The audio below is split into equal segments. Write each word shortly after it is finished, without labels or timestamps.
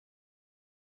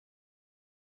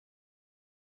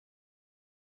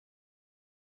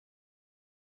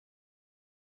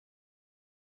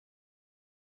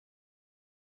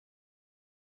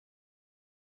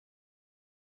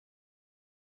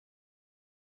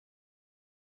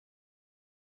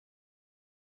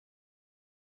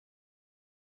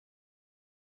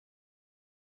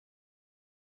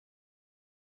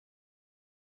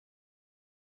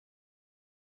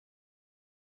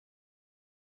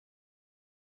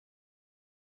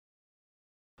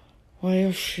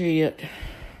Well, shit.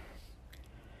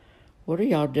 What are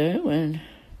y'all doing?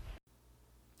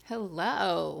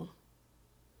 Hello.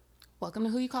 Welcome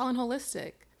to Who You Callin'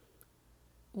 Holistic.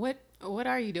 What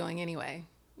are you doing anyway?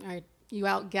 Are you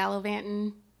out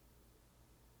gallivanting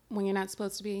when you're not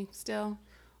supposed to be still?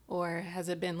 Or has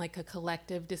it been like a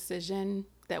collective decision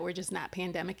that we're just not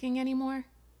pandemicking anymore?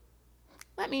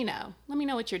 Let me know. Let me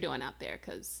know what you're doing out there,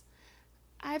 because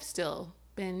I've still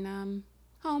been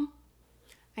home.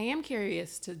 I am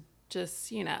curious to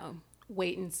just,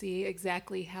 wait and see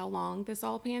exactly how long this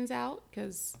all pans out,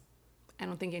 because I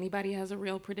don't think anybody has a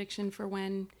real prediction for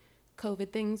when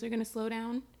COVID things are going to slow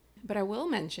down. But I will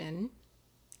mention,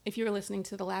 if you were listening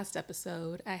to the last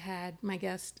episode, I had my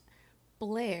guest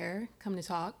Blair come to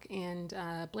talk, and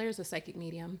Blair's a psychic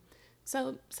medium.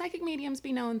 So psychic mediums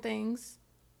be knowing things,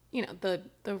 the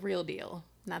real deal,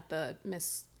 not the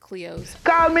Miss Cleo's.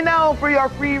 Call me now for your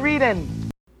free reading.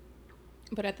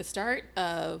 But at the start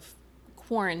of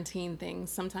quarantine things,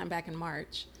 sometime back in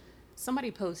March, somebody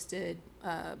posted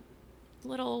a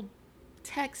little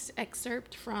text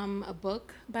excerpt from a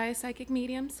book by a psychic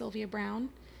medium, Sylvia Browne.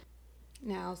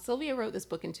 Now, Sylvia wrote this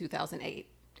book in 2008,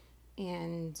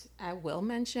 and I will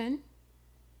mention,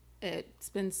 it's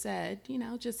been said,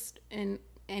 just in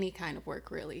any kind of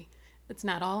work, really, it's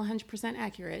not all 100%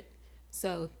 accurate.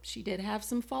 So she did have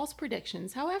some false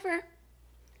predictions. However,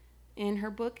 in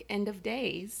her book, End of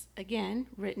Days, again,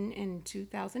 written in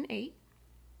 2008,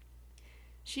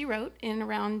 she wrote, in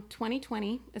around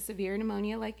 2020, a severe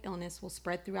pneumonia-like illness will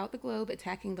spread throughout the globe,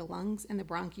 attacking the lungs and the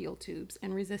bronchial tubes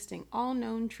and resisting all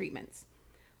known treatments.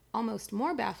 Almost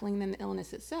more baffling than the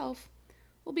illness itself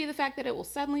will be the fact that it will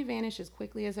suddenly vanish as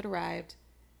quickly as it arrived,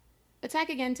 attack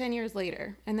again 10 years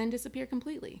later, and then disappear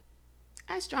completely.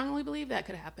 I strongly believe that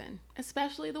could happen,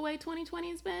 especially the way 2020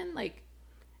 has been. Like,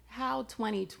 how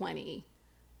 2020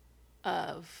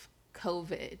 of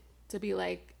COVID to be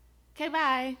like, okay,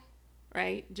 bye,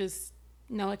 right? Just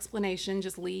no explanation,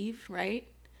 just leave,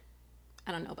 right?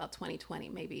 I don't know about 2020,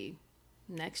 maybe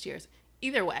next year's.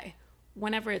 Either way,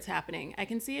 whenever it's happening, I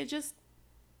can see it just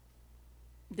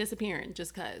disappearing,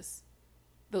 just because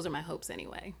those are my hopes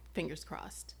anyway. Fingers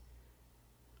crossed.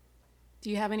 Do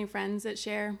you have any friends that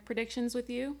share predictions with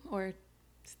you, or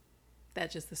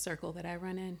that's just the circle that I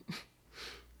run in?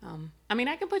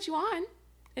 I can put you on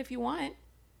if you want.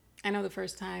 I know the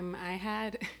first time I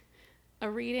had a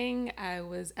reading, I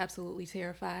was absolutely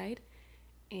terrified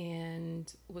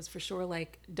and was for sure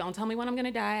like, don't tell me when I'm going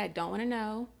to die. I don't want to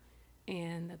know.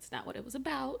 And that's not what it was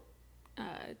about.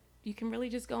 You can really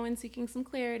just go in seeking some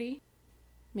clarity.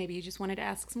 Maybe you just wanted to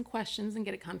ask some questions and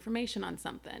get a confirmation on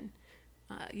something.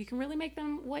 You can really make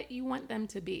them what you want them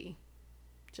to be.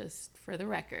 Just for the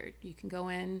record, you can go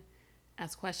in,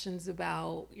 ask questions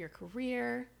about your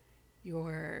career,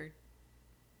 your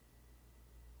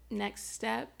next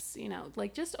steps,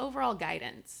 like just overall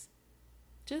guidance.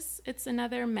 Just, it's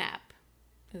another map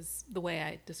is the way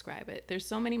I describe it. There's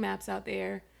so many maps out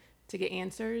there to get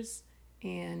answers,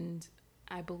 and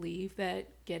I believe that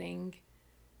getting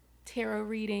tarot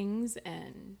readings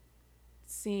and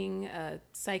seeing a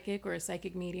psychic or a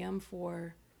psychic medium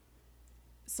for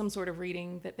some sort of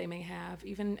reading that they may have,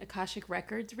 even Akashic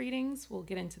Records readings, we'll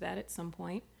get into that at some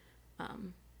point.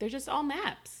 They're just all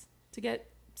maps to get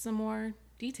some more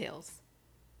details.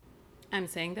 I'm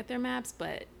saying that they're maps,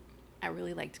 but I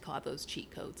really like to call those cheat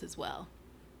codes as well.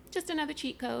 Just another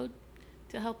cheat code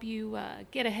to help you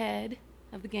get ahead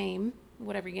of the game,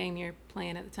 whatever game you're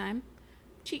playing at the time.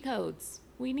 Cheat codes,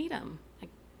 we need them.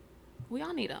 We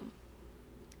all need them.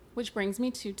 Which brings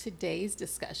me to today's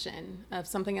discussion of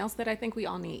something else that I think we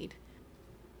all need.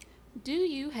 Do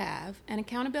you have an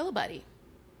accountability buddy?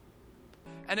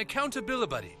 An accountability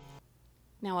buddy.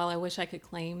 Now, while I wish I could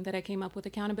claim that I came up with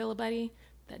accountability buddy,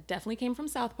 that definitely came from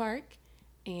South Park.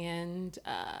 And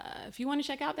if you want to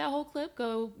check out that whole clip,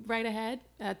 go right ahead.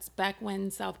 That's back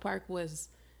when South Park was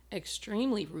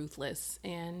extremely ruthless,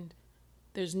 and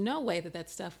there's no way that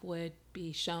stuff would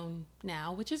be shown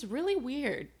now, which is really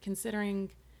weird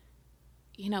considering,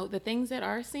 the things that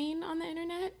are seen on the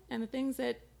internet and the things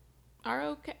that are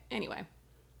okay. Anyway,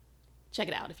 check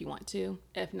it out if you want to.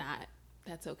 If not,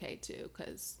 that's okay too,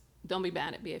 because don't be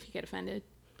mad at me if you get offended.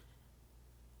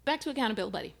 Back to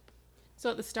accountability buddy.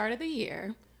 So at the start of the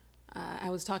year,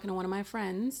 I was talking to one of my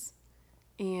friends,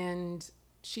 and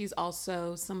she's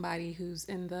also somebody who's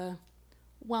in the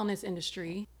wellness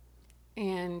industry.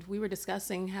 And we were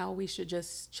discussing how we should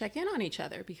just check in on each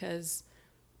other, because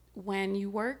when you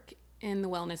work in the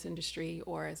wellness industry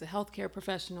or as a healthcare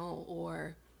professional,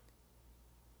 or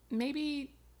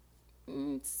maybe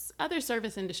other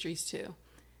service industries too,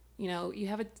 You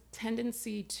have a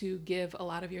tendency to give a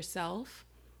lot of yourself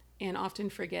and often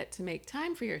forget to make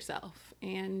time for yourself.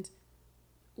 And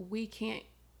you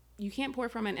can't pour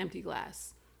from an empty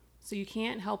glass. So you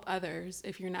can't help others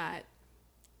if you're not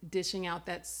dishing out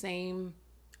that same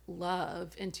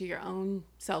love into your own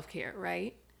self-care,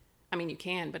 right? I mean, you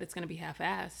can, but it's going to be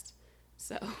half-assed.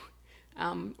 So,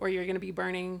 or you're going to be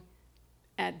burning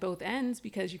at both ends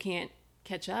because you can't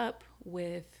catch up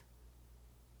with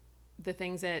the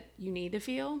things that you need to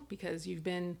feel because you've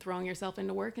been throwing yourself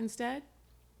into work instead.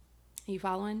 Are you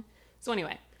following? So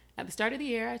anyway, at the start of the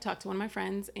year, I talked to one of my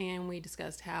friends and we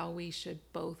discussed how we should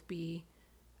both be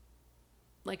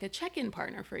like a check-in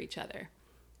partner for each other,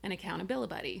 an accountability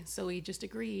buddy. So we just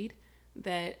agreed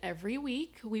that every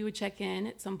week we would check in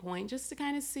at some point just to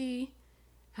kind of see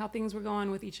how things were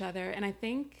going with each other. And I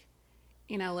think,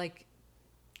 like,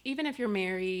 even if you're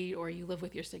married or you live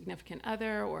with your significant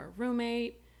other or a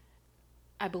roommate,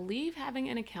 I believe having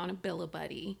an accountability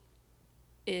buddy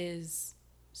is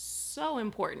so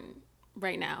important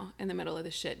right now in the middle of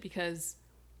this shit because,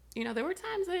 there were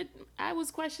times that I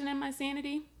was questioning my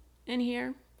sanity in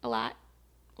here a lot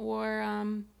or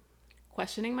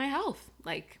questioning my health.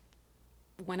 Like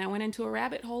when I went into a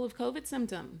rabbit hole of COVID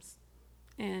symptoms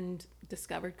and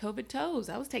discovered COVID toes.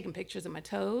 I was taking pictures of my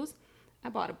toes. I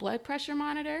bought a blood pressure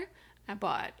monitor. I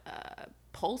bought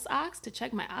pulse ox to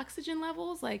check my oxygen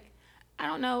levels. Like, I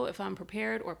don't know if I'm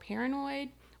prepared or paranoid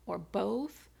or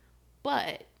both,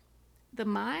 but the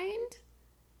mind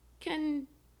can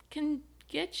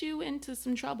get you into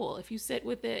some trouble if you sit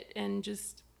with it and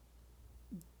just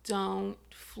don't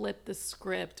flip the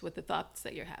script with the thoughts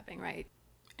that you're having, right?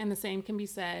 And the same can be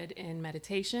said in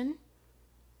meditation.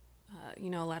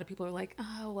 A lot of people are like,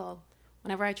 oh, well,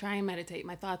 whenever I try and meditate,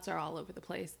 my thoughts are all over the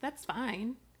place. That's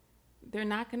fine. They're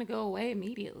not going to go away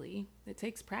immediately. It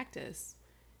takes practice.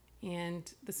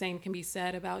 And the same can be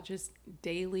said about just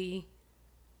daily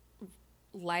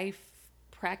life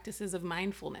practices of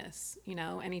mindfulness.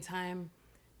 Anytime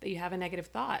that you have a negative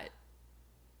thought,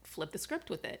 flip the script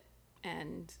with it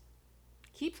and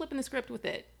keep flipping the script with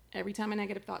it every time a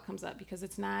negative thought comes up, because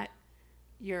it's not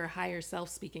your higher self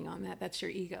speaking on that. That's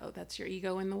your ego. That's your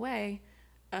ego in the way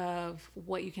of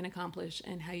what you can accomplish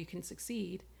and how you can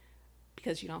succeed,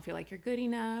 because you don't feel like you're good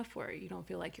enough, or you don't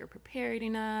feel like you're prepared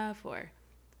enough, or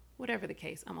whatever the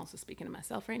case. I'm also speaking to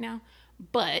myself right now,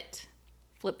 but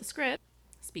flip the script.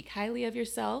 Speak highly of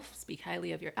yourself, speak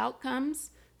highly of your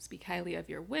outcomes, speak highly of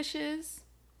your wishes,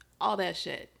 all that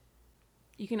shit.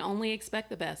 You can only expect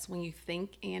the best when you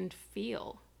think and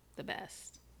feel the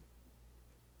best.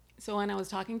 So when I was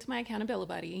talking to my accountability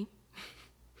buddy,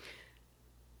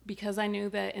 because I knew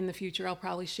that in the future I'll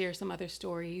probably share some other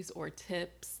stories or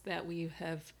tips that we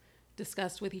have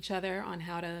discussed with each other on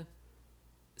how to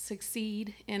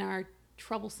succeed in our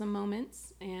troublesome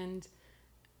moments. And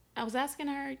I was asking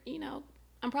her,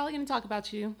 I'm probably going to talk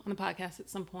about you on the podcast at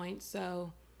some point.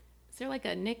 So is there like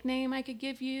a nickname I could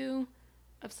give you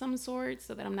of some sort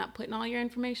so that I'm not putting all your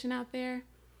information out there?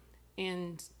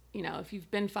 And, if you've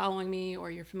been following me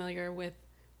or you're familiar with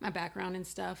my background and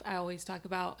stuff, I always talk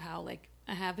about how, like,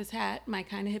 I have this hat, my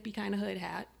kind of hippie, kind of hood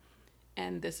hat.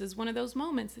 And this is one of those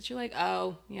moments that you're like,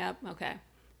 oh, yep, okay.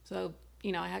 So,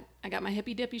 I got my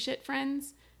hippie dippy shit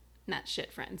friends, not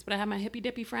shit friends, but I have my hippie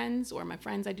dippy friends, or my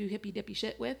friends I do hippie dippy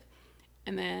shit with.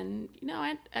 And then,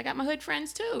 I got my hood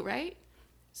friends too, right?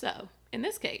 So in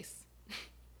this case,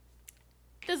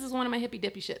 this is one of my hippie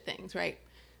dippy shit things, right?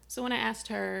 So when I asked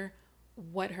her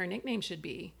what her nickname should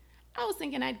be, I was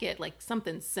thinking I'd get like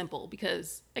something simple,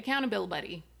 because accountability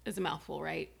buddy is a mouthful,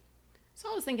 right?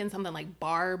 So I was thinking something like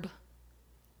Barb,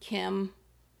 Kim,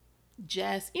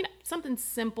 Jess, something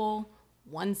simple,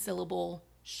 one syllable,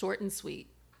 short and sweet.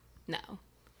 No.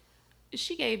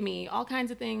 She gave me all kinds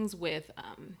of things with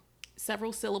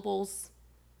several syllables,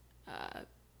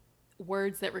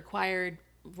 words that required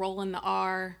rolling the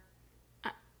R,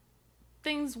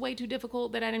 things way too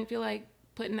difficult that I didn't feel like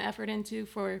putting the effort into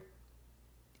for,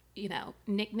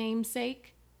 nickname's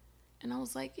sake. And I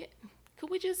was like, yeah, could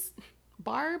we just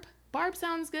Barb? Barb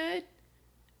sounds good.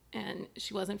 And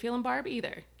she wasn't feeling Barb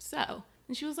either. So,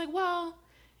 and she was like, well,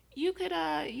 you could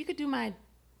do my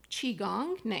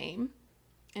Qigong name.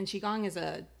 And Qigong is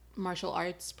a martial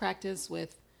arts practice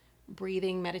with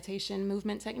breathing, meditation,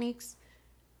 movement techniques.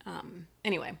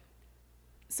 Anyway,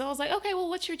 so I was like, okay, well,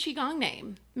 what's your Qigong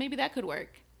name? Maybe that could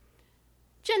work.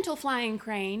 Gentle Flying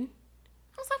Crane.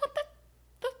 I was like,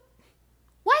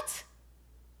 what?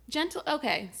 Gentle,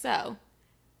 okay, so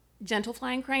Gentle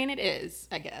Flying Crane it is,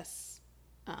 I guess.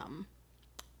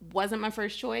 Wasn't my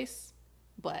first choice,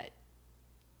 but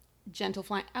Gentle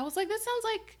Flying, I was like, this sounds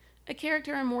like a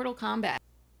character in Mortal Kombat.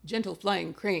 Gentle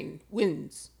Flying Crane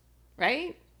wins,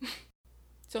 right?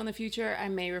 So in the future, I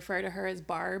may refer to her as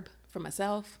Barb for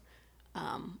myself,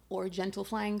 or Gentle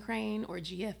Flying Crane, or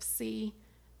GFC.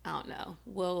 I don't know.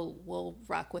 We'll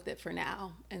rock with it for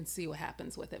now and see what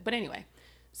happens with it. But anyway,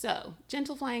 so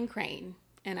Gentle Flying Crane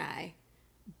and I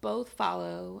both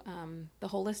follow the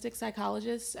holistic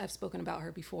psychologist. I've spoken about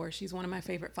her before. She's one of my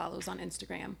favorite follows on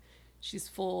Instagram. She's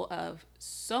full of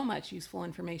so much useful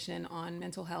information on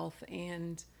mental health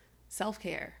and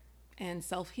self-care and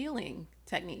self-healing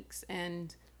techniques.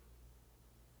 And,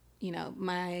 you know,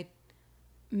 my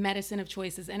medicine of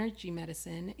choice is energy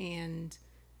medicine, and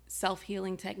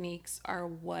self-healing techniques are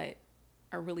what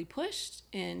are really pushed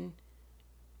in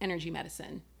energy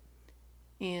medicine.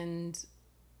 And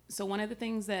so one of the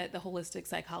things that the holistic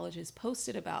psychologist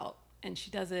posted about, and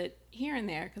she does it here and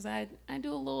there because I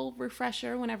do a little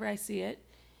refresher whenever I see it,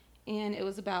 and it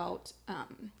was about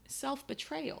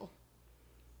self-betrayal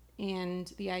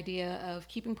and the idea of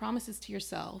keeping promises to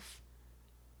yourself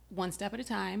one step at a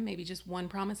time, maybe just one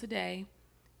promise a day,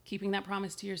 keeping that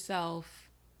promise to yourself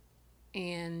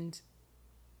and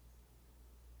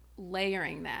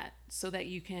layering that so that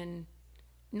you can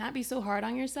not be so hard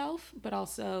on yourself, but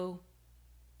also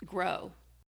grow.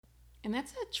 And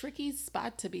that's a tricky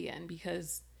spot to be in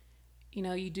because, you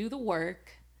know, you do the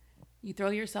work, you throw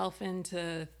yourself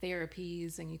into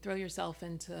therapies and you throw yourself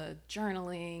into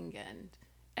journaling and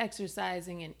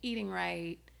exercising and eating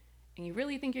right, and you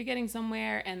really think you're getting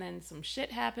somewhere, and then some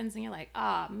shit happens and you're like,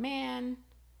 ah, man,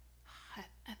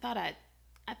 I thought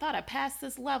I passed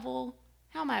this level.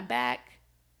 How am I back?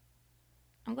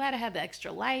 I'm glad I had the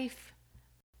extra life.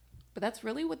 But that's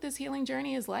really what this healing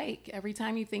journey is like. Every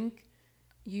time you think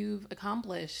you've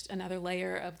accomplished another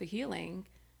layer of the healing,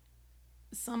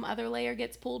 some other layer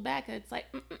gets pulled back and it's like,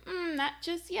 not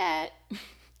just yet.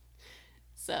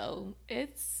 So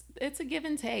it's a give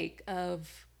and take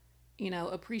of, you know,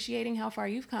 appreciating how far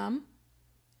you've come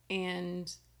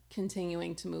and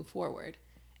continuing to move forward.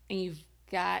 And you've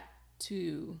got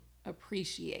to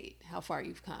appreciate how far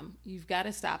you've come. You've got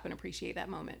to stop and appreciate that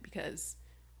moment, because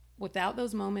without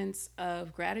those moments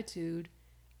of gratitude,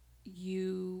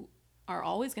 you are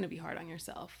always going to be hard on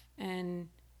yourself and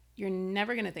you're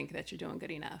never going to think that you're doing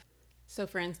good enough. So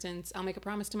for instance, I'll make a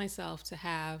promise to myself to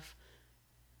have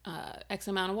X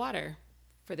amount of water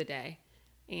for the day,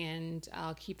 and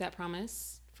I'll keep that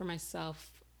promise for myself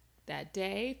that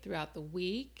day throughout the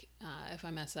week. If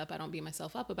I mess up, I don't beat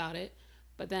myself up about it.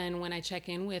 But then when I check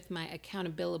in with my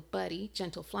accountability buddy,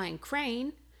 Gentle Flying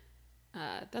Crane,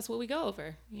 that's what we go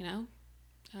over, you know.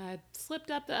 I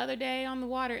slipped up the other day on the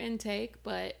water intake,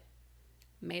 but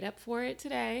made up for it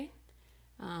today.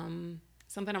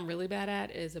 Something I'm really bad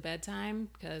at is a bedtime,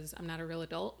 because I'm not a real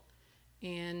adult.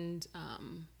 And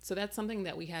so that's something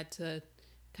that we had to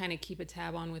kind of keep a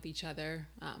tab on with each other,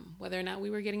 whether or not we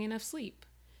were getting enough sleep.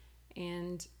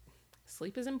 And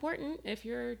sleep is important if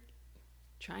you're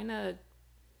trying to,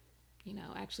 you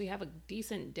know, actually have a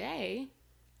decent day.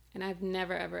 And I've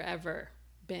never, ever, ever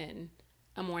been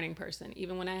a morning person.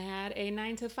 Even when I had a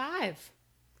 9 to 5,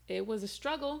 it was a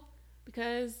struggle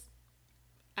because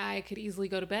I could easily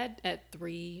go to bed at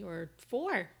 3 or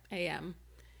 4 a.m.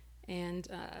 And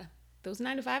those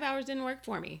 9 to 5 hours didn't work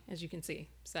for me, as you can see.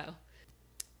 So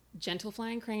Gentle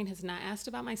Flying Crane has not asked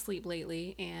about my sleep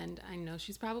lately, and I know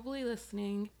she's probably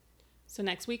listening. So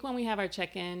next week when we have our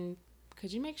check-in,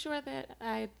 could you make sure that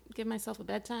I give myself a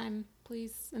bedtime,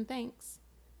 please? And thanks.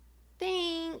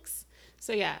 Thanks.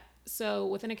 So yeah, so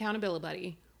with an accountability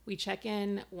buddy, we check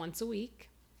in once a week.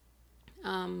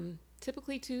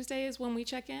 Typically Tuesday is when we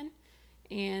check in,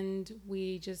 and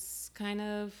we just kind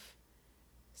of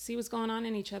see what's going on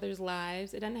in each other's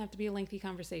lives. It doesn't have to be a lengthy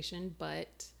conversation,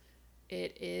 but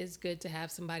it is good to have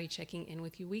somebody checking in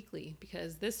with you weekly,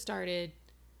 because this started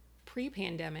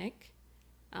pre-pandemic.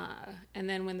 And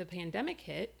then when the pandemic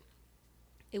hit,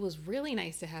 it was really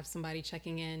nice to have somebody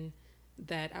checking in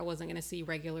that I wasn't going to see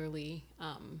regularly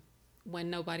when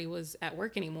nobody was at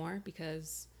work anymore,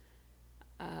 because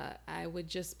I would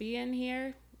just be in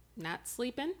here not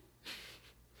sleeping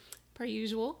per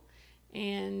usual.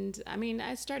 And I mean,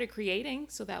 I started creating,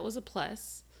 so that was a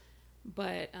plus.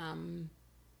 But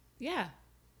yeah,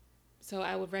 so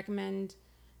I would recommend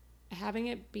having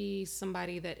it be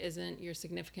somebody that isn't your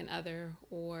significant other,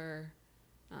 or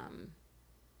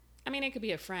I mean, it could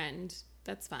be a friend,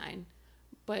 that's fine,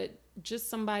 but just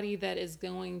somebody that is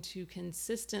going to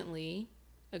consistently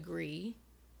agree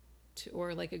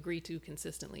to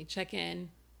consistently check in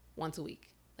once a week.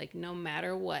 Like, no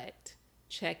matter what,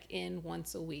 check in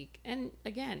once a week. And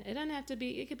again, it doesn't have to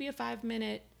be, it could be a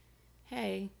 5-minute,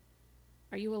 hey,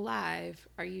 are you alive?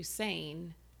 Are you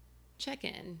sane? check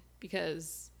in,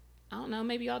 because I don't know,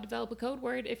 maybe y'all develop a code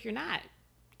word if you're not.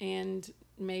 And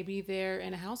maybe they're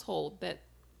in a household that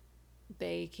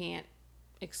they can't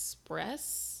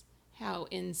express how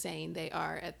insane they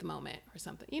are at the moment or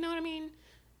something. You know what I mean?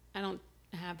 I don't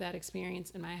have that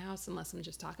experience in my house unless I'm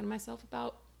just talking to myself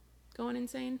about going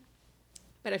insane.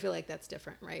 But I feel like that's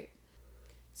different, right?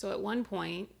 So at one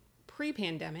point,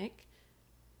 pre-pandemic,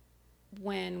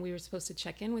 when we were supposed to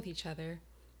check in with each other,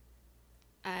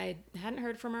 I hadn't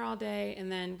heard from her all day,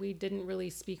 and then we didn't really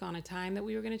speak on a time that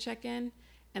we were going to check in.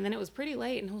 And then it was pretty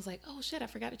late, and I was like, oh shit, I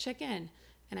forgot to check in.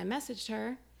 And I messaged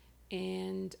her,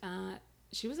 and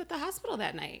she was at the hospital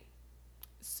that night.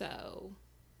 So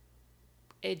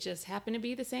it just happened to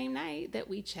be the same night that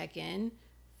we check in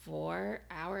for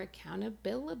our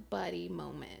accountability buddy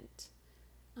moment.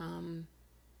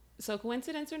 So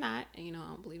coincidence or not, and I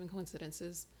don't believe in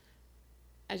coincidences,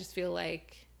 I just feel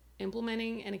like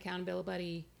implementing an accountability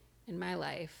buddy in my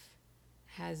life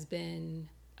has been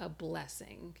a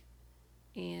blessing.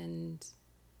 And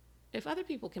if other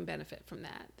people can benefit from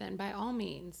that, then by all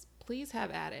means, please have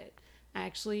at it. I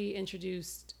actually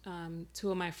introduced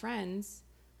 2 of my friends,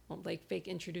 fake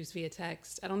introduced via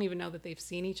text. I don't even know that they've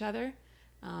seen each other.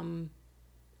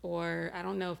 Or I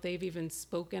don't know if they've even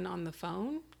spoken on the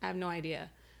phone. I have no idea.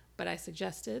 But I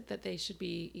suggested that they should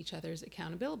be each other's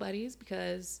accountability buddies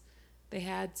because they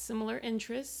had similar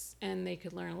interests and they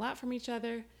could learn a lot from each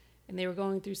other. And they were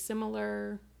going through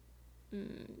similar,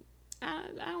 I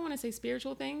don't want to say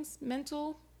spiritual things,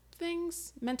 mental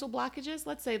blockages.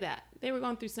 Let's say that. They were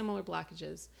going through similar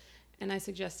blockages. And I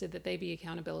suggested that they be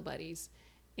accountability buddies.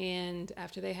 And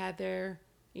after they had their,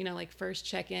 first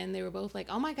check-in, they were both like,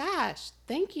 oh my gosh,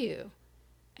 thank you.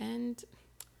 And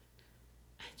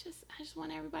I just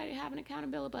want everybody to have an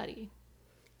accountability buddy.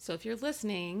 So if you're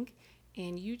listening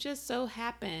and you just so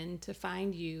happen to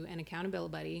find you an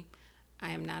accountability buddy,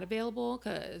 I am not available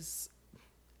because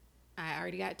I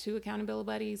already got 2 accountability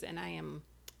buddies and I am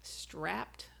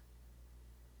strapped.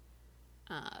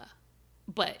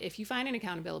 But if you find an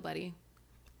accountability buddy,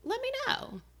 let me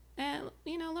know. And,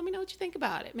 let me know what you think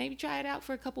about it. Maybe try it out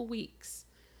for a couple weeks.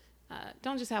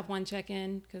 Don't just have one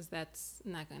check-in because that's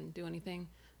not going to do anything.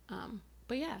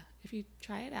 But yeah, if you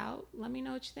try it out, let me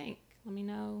know what you think. Let me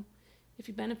know if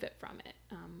you benefit from it.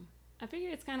 I figure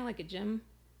it's kind of like a gym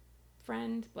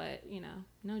friend, but,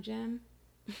 no gym,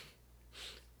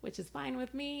 which is fine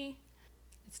with me.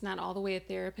 It's not all the way a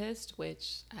therapist,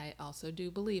 which I also do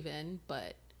believe in,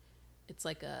 but it's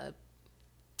like a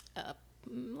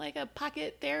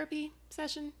pocket therapy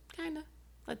session, kind of.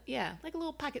 But yeah, like a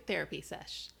little pocket therapy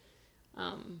sesh,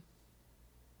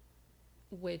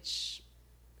 which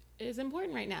is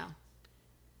important right now,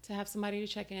 to have somebody to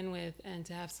check in with and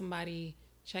to have somebody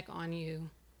check on you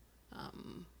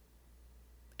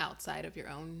outside of your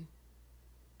own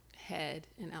head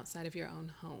and outside of your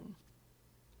own home.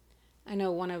 I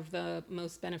know one of the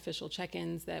most beneficial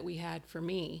check-ins that we had, for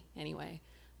me anyway,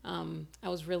 I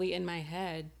was really in my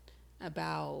head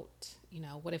about,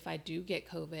 what if I do get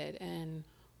COVID, and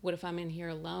what if I'm in here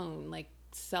alone, like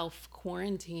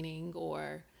self-quarantining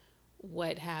or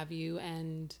what have you.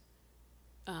 And,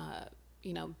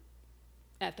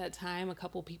 at that time, a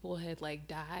couple people had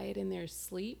died in their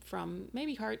sleep from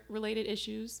maybe heart-related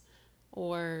issues,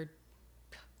 or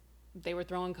they were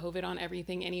throwing COVID on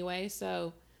everything anyway.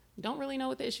 So don't really know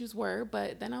what the issues were.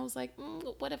 But then I was like,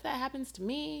 what if that happens to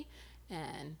me?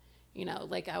 And,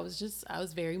 I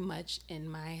was very much in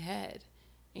my head.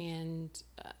 And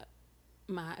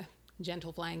my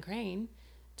gentle flying crane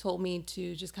told me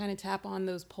to just kind of tap on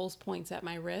those pulse points at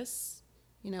my wrists,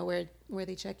 where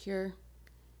they check your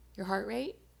heart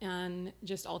rate, and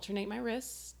just alternate my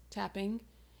wrists tapping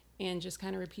and just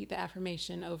kind of repeat the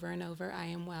affirmation over and over. I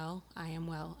am well, I am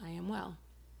well, I am well.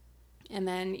 And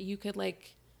then you could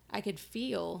I could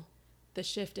feel the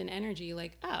shift in energy,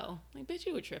 bitch,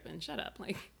 you were tripping, shut up,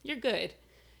 you're good.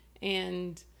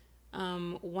 And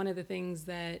one of the things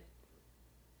that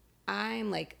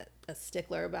I'm a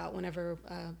stickler about whenever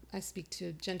I speak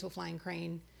to Gentle Flying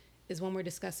Crane is when we're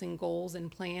discussing goals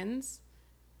and plans,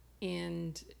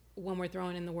 and when we're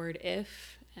throwing in the word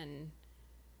if, and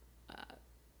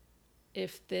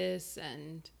if this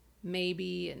and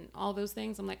maybe and all those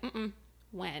things, I'm like,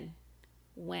 when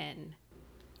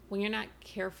you're not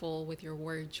careful with your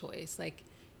word choice,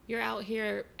 you're out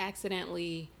here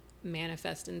accidentally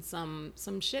manifesting some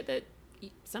shit that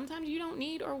sometimes you don't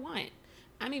need or want.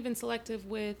 I'm even selective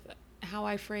with how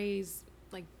I phrase,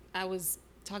 I was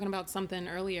talking about something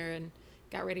earlier and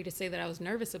got ready to say that I was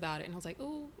nervous about it. And I was like,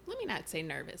 ooh, let me not say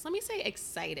nervous. Let me say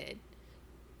excited.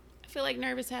 I feel like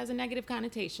nervous has a negative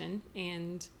connotation,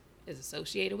 and is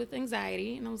associated with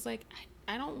anxiety. And I was like,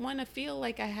 I don't want to feel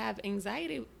like I have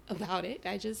anxiety about it.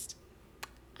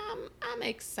 I'm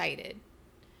excited.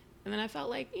 And then I felt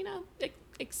like,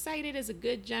 excited is a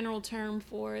good general term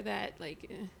for that,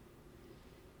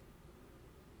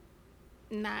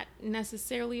 not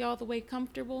necessarily all the way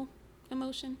comfortable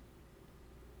emotion.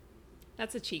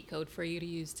 That's a cheat code for you to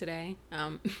use today.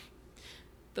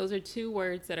 Those are two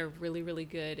words that are really, really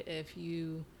good if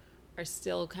you are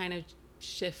still kind of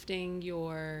shifting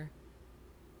your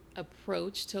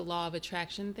approach to law of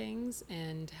attraction things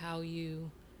and how you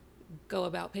go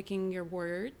about picking your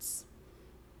words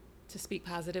to speak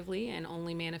positively and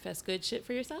only manifest good shit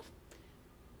for yourself.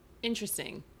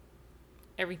 Interesting.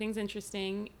 Everything's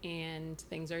interesting and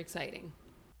things are exciting.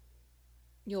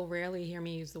 You'll rarely hear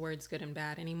me use the words good and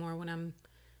bad anymore when I'm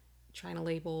trying to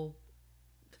label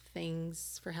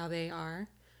things for how they are.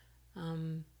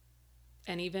 And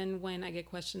even when I get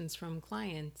questions from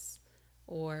clients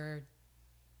or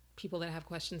people that have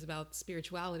questions about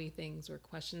spirituality things or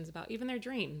questions about even their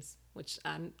dreams, which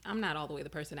I'm not all the way the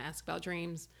person to ask about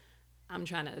dreams. I'm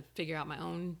trying to figure out my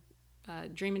own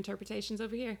dream interpretations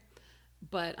over here.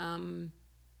 But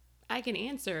I can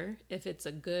answer if it's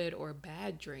a good or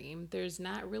bad dream. There's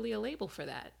not really a label for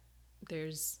that.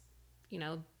 There's,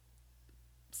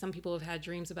 some people have had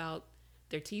dreams about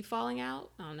their teeth falling out.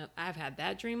 I don't know. I've had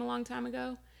that dream a long time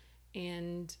ago.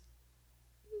 And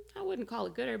I wouldn't call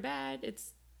it good or bad.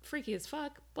 It's freaky as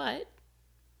fuck, but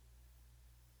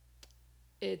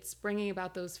it's bringing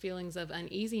about those feelings of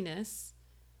uneasiness.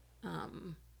 I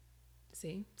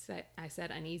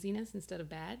said uneasiness instead of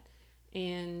bad,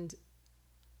 and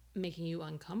making you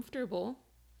uncomfortable.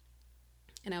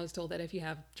 And I was told that if you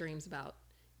have dreams about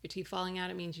your teeth falling out,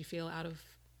 it means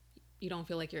you don't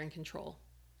feel like you're in control.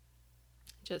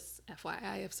 Just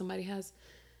FYI, if somebody has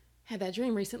had that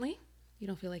dream recently, you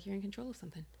don't feel like you're in control of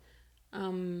something.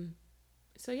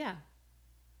 So yeah,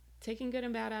 taking good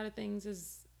and bad out of things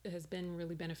has been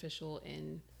really beneficial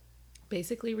in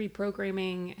basically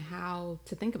reprogramming how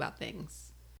to think about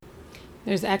things.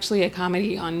 There's actually a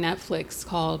comedy on Netflix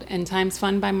called End Times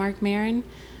Fun by Marc Maron.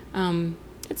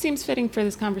 It seems fitting for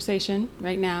this conversation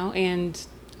right now and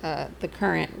the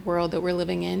current world that we're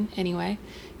living in anyway.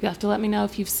 You have to let me know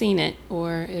if you've seen it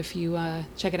or if you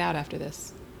check it out after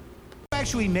this.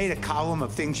 Actually made a column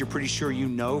of things you're pretty sure you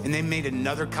know, and then made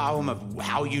another column of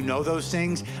how you know those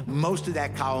things. Most of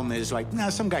that column is like,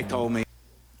 no, some guy told me.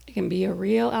 It can be a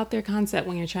real out there concept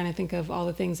when you're trying to think of all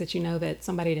the things that you know that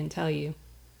somebody didn't tell you.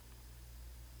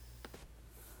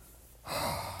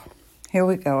 Here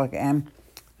we go again.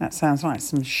 That sounds like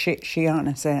some shit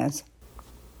Shiana says.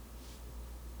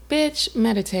 Bitch,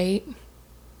 meditate.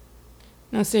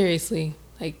 No, seriously.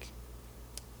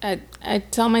 I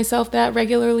tell myself that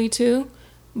regularly too,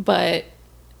 but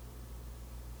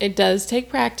it does take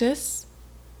practice.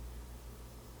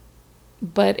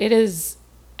 But it is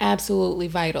absolutely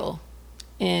vital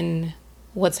in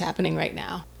what's happening right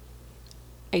now.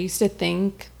 I used to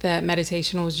think that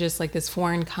meditation was just like this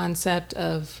foreign concept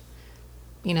of,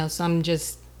 some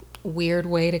just weird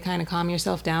way to kind of calm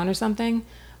yourself down or something.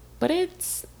 But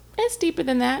it's deeper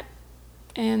than that.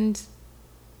 And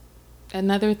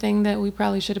another thing that we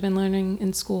probably should have been learning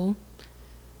in school,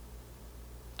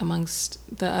 amongst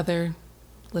the other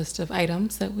list of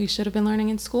items that we should have been learning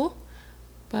in school.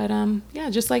 But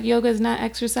just like yoga is not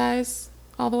exercise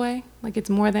all the way, like it's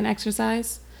more than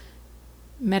exercise,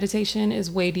 meditation is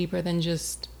way deeper than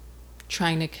just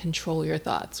trying to control your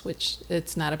thoughts, which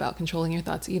it's not about controlling your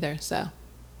thoughts either. So,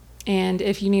 and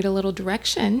if you need a little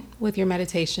direction with your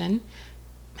meditation,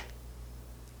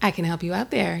 I can help you out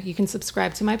there. You can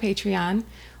subscribe to my Patreon,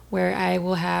 where I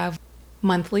will have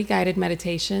monthly guided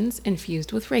meditations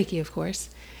infused with Reiki, of course.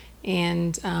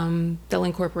 And they'll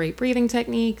incorporate breathing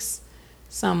techniques.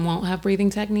 Some won't have breathing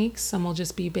techniques. Some will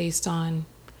just be based on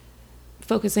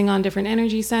focusing on different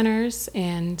energy centers.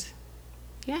 And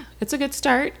yeah, it's a good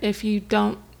start if you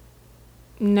don't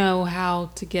know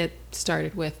how to get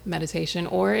started with meditation,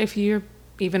 or if you're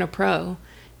even a pro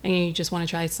and you just want to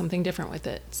try something different with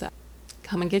it. So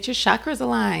come and get your chakras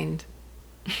aligned.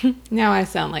 Now I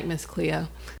sound like Miss Cleo.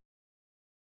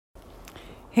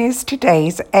 Here's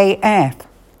today's AF.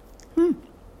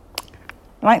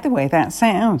 Like the way that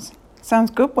sounds.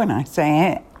 Sounds good when I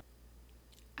say it.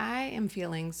 I am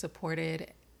feeling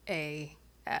supported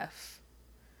AF.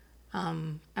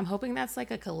 I'm hoping that's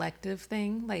like a collective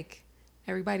thing. Like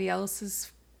everybody else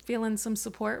is feeling some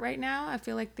support right now. I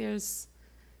feel like there's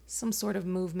some sort of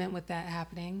movement with that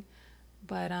happening.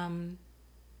 But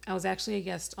I was actually a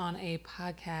guest on a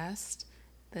podcast,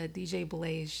 the DJ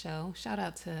Blaze show. Shout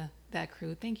out to that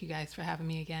crew. Thank you guys for having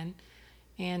me again.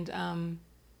 And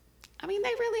I mean, they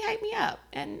really hyped me up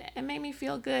and made me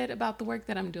feel good about the work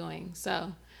that I'm doing.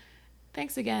 So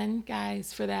thanks again,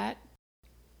 guys, for that.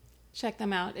 Check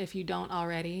them out if you don't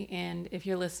already. And if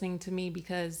you're listening to me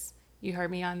because you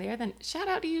heard me on there, then shout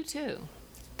out to you too.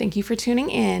 Thank you for tuning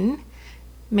in.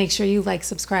 Make sure you like,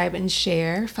 subscribe, and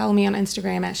share. Follow me on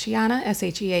Instagram at Sheanah,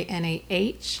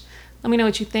 SHEANAH. Let me know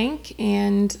what you think.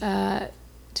 And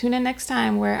tune in next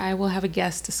time where I will have a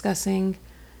guest discussing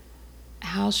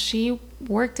how she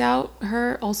worked out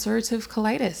her ulcerative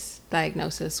colitis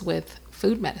diagnosis with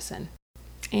food medicine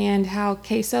and how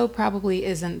queso probably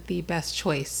isn't the best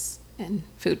choice in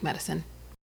food medicine.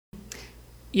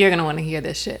 You're going to want to hear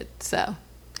this shit. So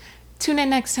tune in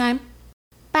next time.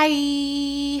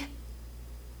 Bye.